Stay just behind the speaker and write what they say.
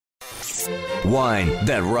Wine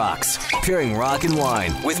that rocks. Pairing rock and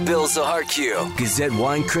wine with Bill Zacharkiw, Gazette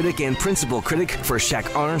wine critic and principal critic for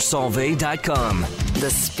ChacArnSalve.com. The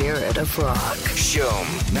spirit of rock. Shom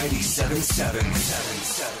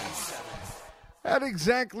 97.7. At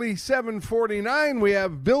exactly 7:49, we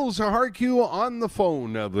have Bill Zacharkiw on the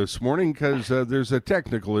phone this morning because there's a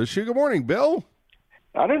technical issue. Good morning, Bill.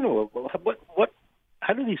 I don't know. What?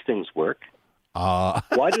 How do these things work? Why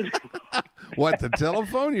does what, the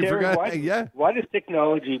telephone? You Darren, forgot? Yeah. Why does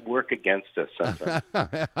technology work against us sometimes?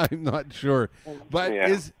 I'm not sure, but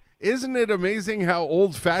isn't it amazing how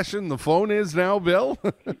old-fashioned the phone is now, Bill?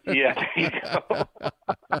 Yeah, there you go.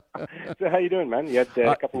 So how you doing, man? You had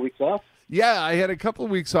a couple of weeks off? Yeah, I had a couple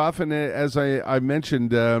of weeks off, and as I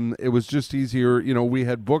mentioned, it was just easier. You know, we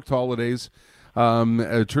had booked holidays.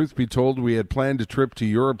 Truth be told, we had planned a trip to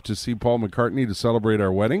Europe to see Paul McCartney to celebrate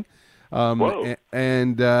our wedding.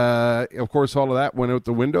 And of course, all of that went out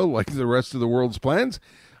the window like the rest of the world's plans.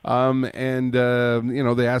 You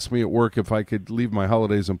know, they asked me at work if I could leave my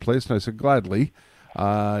holidays in place, and I said, gladly,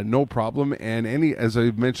 no problem. And as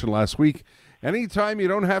I mentioned last week, anytime you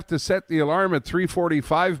don't have to set the alarm at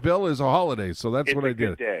 3:45, Bill, is a holiday. So that's what I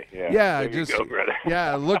did. Day. Yeah, I just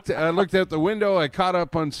I looked out the window. I caught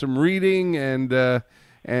up on some reading and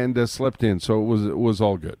slept in. So it was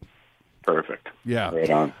all good. Perfect. Yeah. Right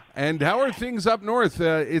on. And how are things up north?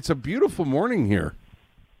 It's a beautiful morning here.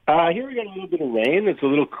 Here we got a little bit of rain. It's a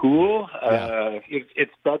little cool.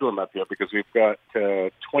 It's bedlam up here because we've got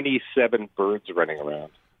 27 birds running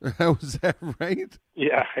around. Was that right?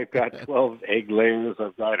 Yeah, I've got 12 egg layers.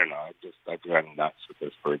 I don't know. I've gone nuts with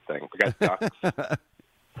this bird thing. We got ducks.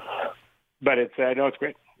 But it's great.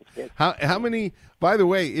 It's great. How many, by the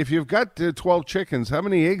way, if you've got 12 chickens, how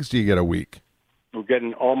many eggs do you get a week? We're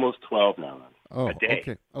getting almost 12 now. A day.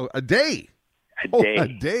 Okay. Oh, a day? A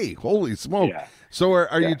day. Holy smoke. Yeah. So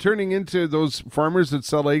are you turning into those farmers that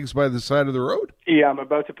sell eggs by the side of the road? Yeah, I'm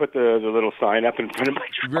about to put the little sign up in front of my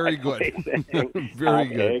Very driveway good. saying, Very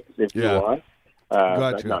good. Eggs if you want.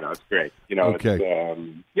 Gotcha. No, it's great. You know, okay.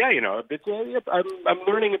 I'm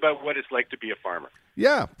learning about what it's like to be a farmer.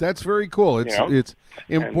 Yeah, that's very cool. It's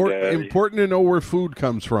important to know where food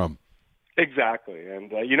comes from. Exactly. And,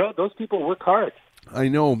 those people work hard. I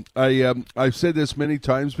know. I've said this many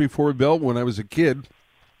times before, Bill. When I was a kid,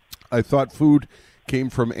 I thought food came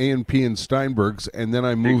from A&P and Steinberg's, and then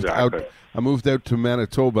I moved out. I moved out to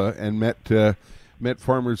Manitoba and met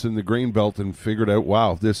farmers in the grain belt and figured out,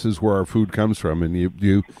 wow, this is where our food comes from. And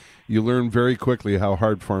you learn very quickly how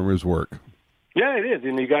hard farmers work. Yeah, it is.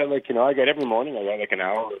 And you got I got every morning, I got like an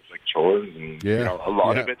hour of chores, and a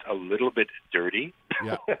lot of it's a little bit dirty.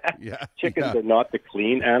 Yeah, yeah. Chickens are not the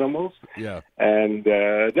clean animals. Yeah, and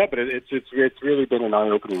but it's really been an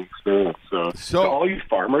eye-opening experience. So to all you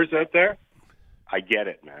farmers out there, I get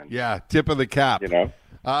it, man. Yeah, tip of the cap.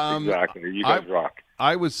 Exactly. You guys rock.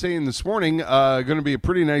 I was saying this morning, going to be a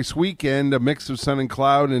pretty nice weekend, a mix of sun and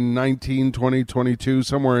cloud in 19, 20, 22,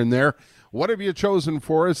 somewhere in there. What have you chosen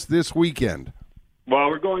for us this weekend? Well,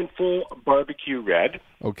 we're going full barbecue red.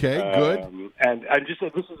 Okay, good. And this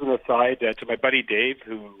is an aside to my buddy Dave,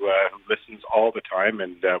 who listens all the time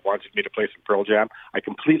and wanted me to play some Pearl Jam. I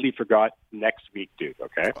completely forgot next week, dude.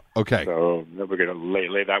 Okay. Okay. So we're going to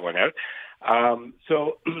lay that one out.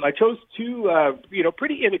 So I chose two,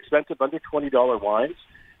 pretty inexpensive, under $20 wines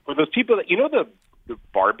for those people that the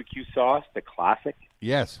barbecue sauce, the classic.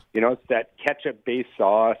 Yes. It's that ketchup-based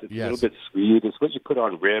sauce. It's a little bit sweet. It's what you put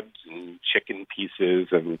on ribs and chicken pieces.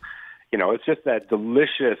 And, it's just that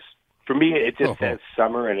delicious. For me, it just says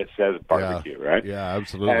summer and it says barbecue, right? Yeah,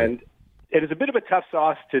 absolutely. And it is a bit of a tough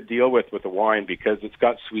sauce to deal with the wine because it's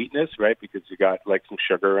got sweetness, right? Because you got some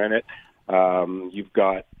sugar in it. You've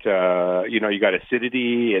got, you got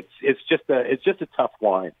acidity. It's just a tough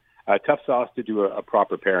wine, a tough sauce to do a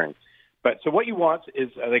proper pairing. But so what you want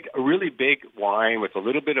is a really big wine with a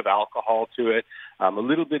little bit of alcohol to it, a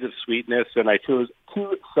little bit of sweetness. And I chose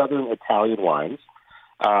two Southern Italian wines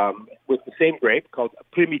with the same grape called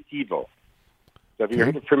Primitivo. Have you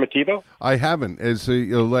heard of Primitivo? I haven't.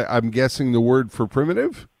 I'm guessing the word for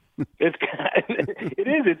primitive? It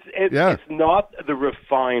is. It's not the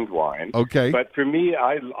refined wine. Okay. But for me,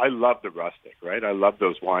 I love the rustic, right? I love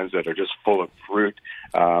those wines that are just full of fruit,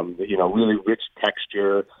 really rich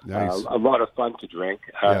texture, nice. A lot of fun to drink.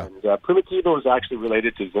 And Primitivo is actually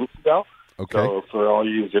related to Zinfandel. Okay. So for all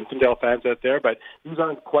you Zinfandel fans out there, but these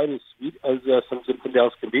aren't quite as sweet as some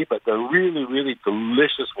Zinfandels can be, but they're really, really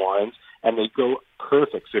delicious wines, and they go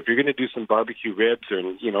perfect. So if you're going to do some barbecue ribs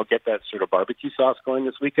and, get that sort of barbecue sauce going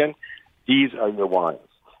this weekend, these are your wines.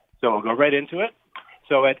 So we'll go right into it.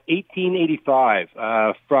 So at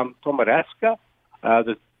 $18.85 from Tomaresca,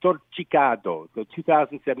 the Torchicado, the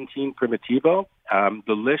 2017 Primitivo.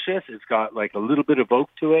 Delicious. It's got like a little bit of oak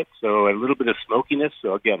to it, so a little bit of smokiness.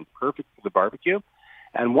 So again, perfect for the barbecue.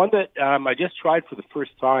 And one that I just tried for the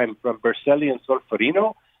first time from Berselli and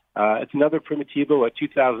Solferino. It's another Primitivo at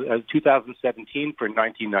 2017 for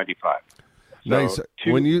 $19.95. Nice.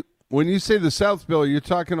 When you say the South, Bill, you're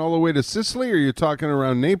talking all the way to Sicily, or you're talking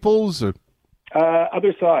around Naples? Or?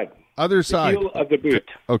 Other side. Other side. The heel of the boot.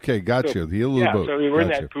 Okay, gotcha. The heel of the boot. So we were in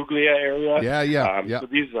that Puglia area. Yeah. So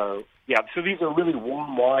these are really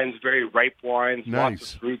warm wines, very ripe wines, nice.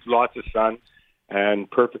 Lots of fruit, lots of sun,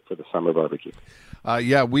 and perfect for the summer barbecue.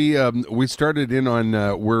 We started in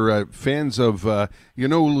on. We're fans of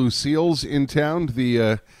Lucille's in town.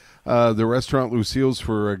 The restaurant Lucille's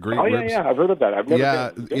for great ribs. I've heard of that. I've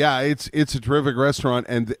never been. Yeah, it's a terrific restaurant,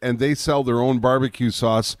 and they sell their own barbecue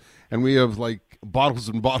sauce, and we have like bottles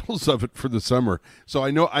and bottles of it for the summer. So I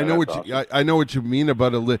know what awesome. I know what you mean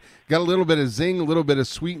about got a little bit of zing, a little bit of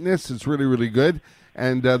sweetness. It's really, really good.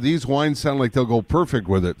 And these wines sound like they'll go perfect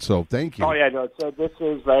with it. So thank you. Oh yeah, no. So this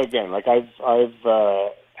is again, like I've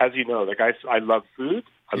as you know, like I love food,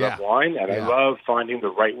 I love wine, and I love finding the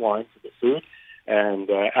right wine for the food. And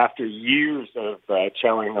after years of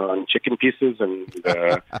chowing on chicken pieces and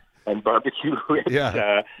barbecue ribs,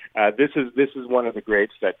 this is one of the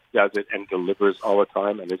greats that does it and delivers all the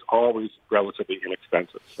time, and is always relatively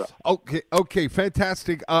inexpensive. So. Okay,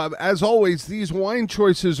 fantastic. As always, these wine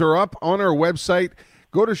choices are up on our website.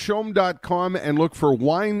 Go to showm.com and look for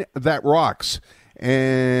Wine That Rocks.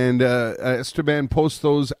 And Esteban posts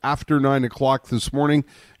those after 9 o'clock this morning.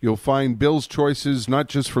 You'll find Bill's choices, not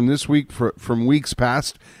just from this week, from weeks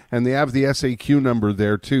past, and they have the SAQ number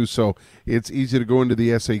there too. So it's easy to go into the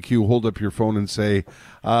SAQ, hold up your phone, and say,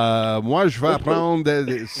 "Moi, je vais prendre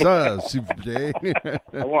ça, s'il vous plaît."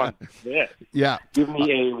 I want this. Yeah. Give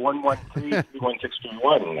me a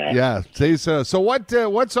 113-31621. Yeah. Say so. So what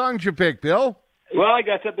songs you pick, Bill? Well, I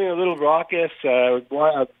got something a little raucous. A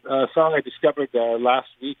song I discovered last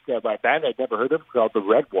week by a band I'd never heard of called The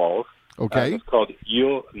Red Walls. Okay. It's called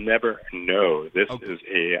You'll Never Know. This is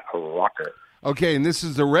a rocker. Okay, and this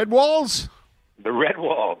is The Red Walls? The Red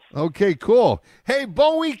Walls. Okay, cool. Hey,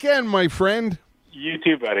 bon weekend, my friend. You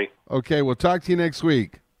too, buddy. Okay, we'll talk to you next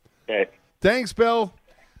week. Okay. Thanks, Bill.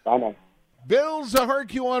 Bye, man. Bill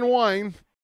Zacharkiw on wine.